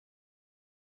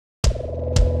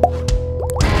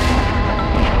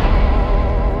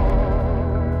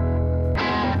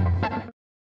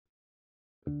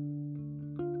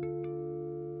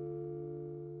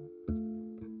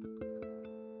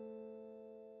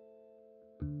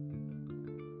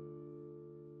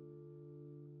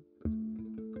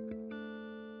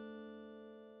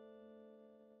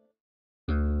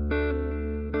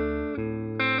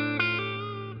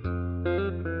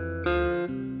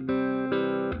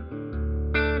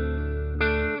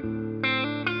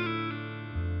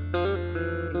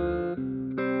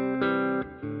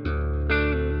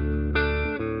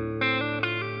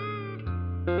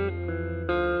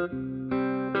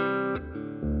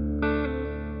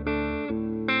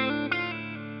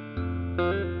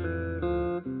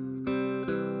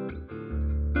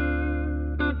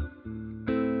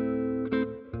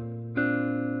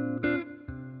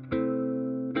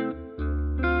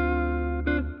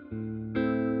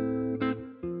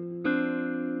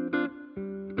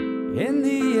in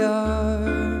the yard.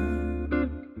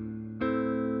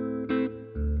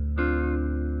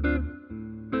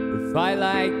 We fight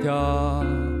like dogs.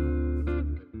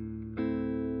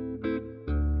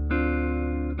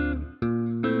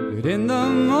 But in the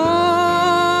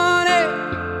morning,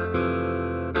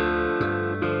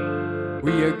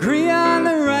 we agree on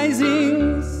the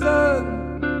rising sun.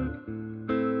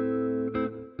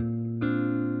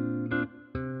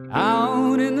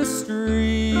 Out in the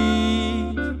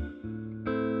street,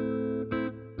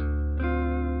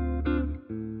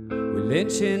 we're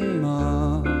lynching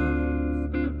mobs.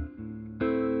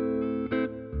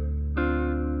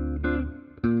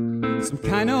 Some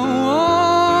kind of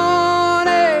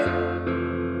warning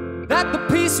that the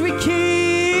peace we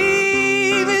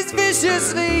keep is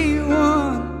viciously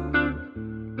won.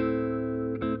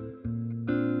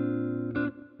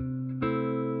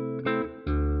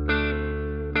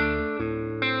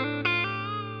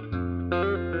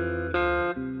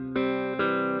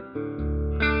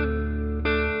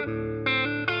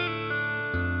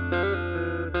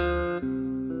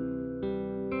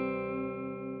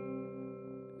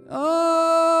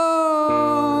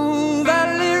 Oh,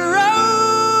 Valley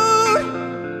Road,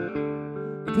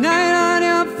 ignite on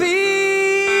your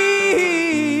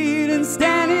feet and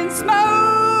stand in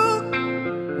smoke.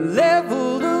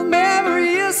 Level the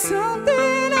memory of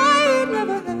something I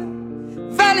never had.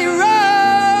 Valley Road.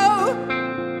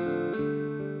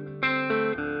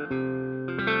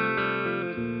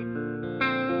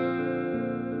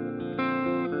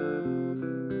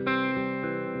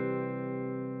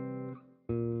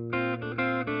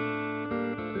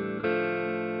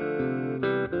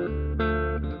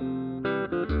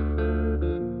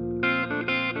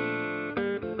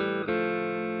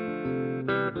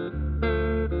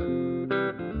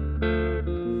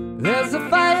 There's a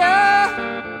fire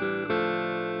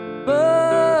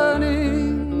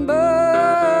burning,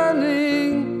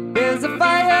 burning. There's a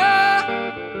fire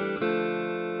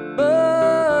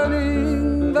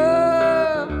burning,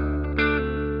 burning.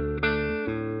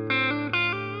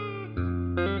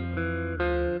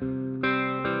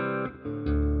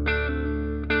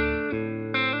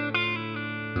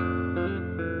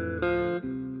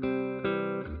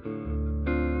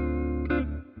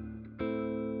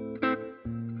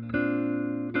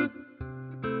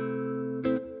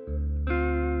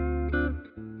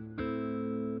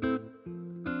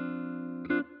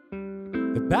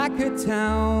 The back of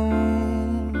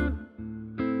town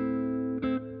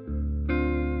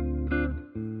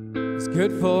is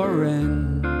good for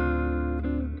rent.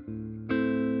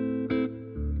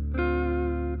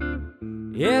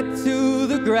 It to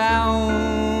the ground.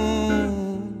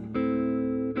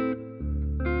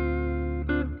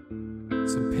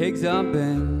 Some pigs are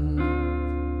bent.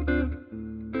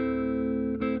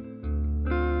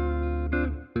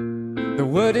 The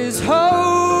wood is holy,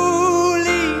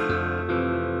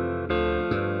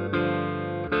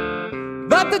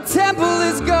 but the temple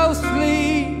is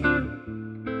ghostly.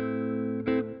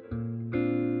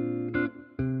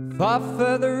 Far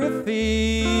further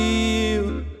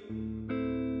afield,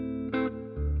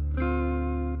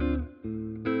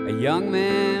 a young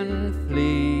man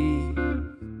flees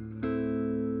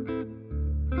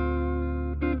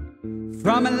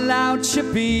from a loud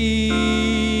chippy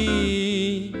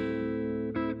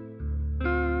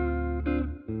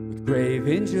with grave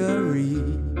injury.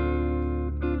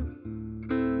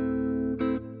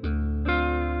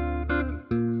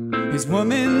 His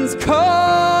woman's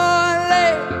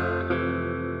calling,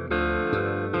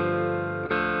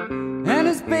 and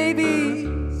his baby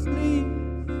sleeps.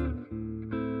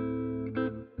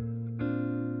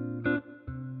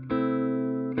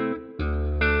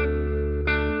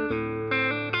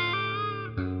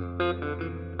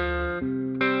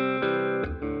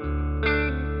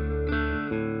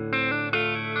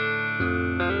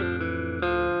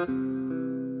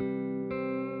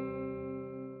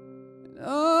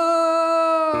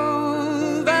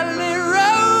 Oh,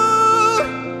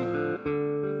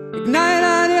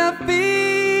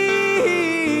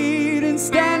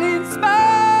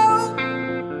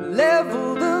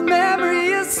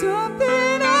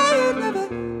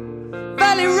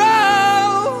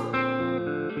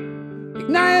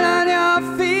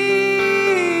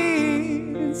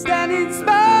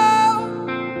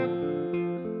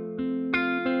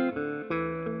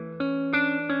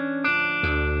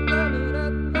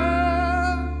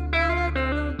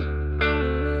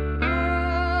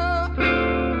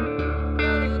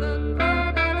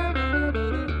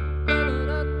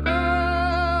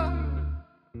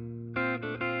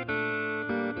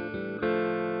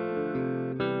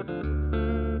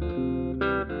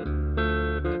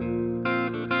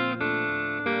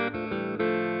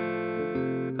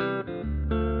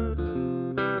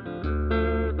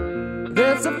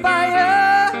 blaze of fire.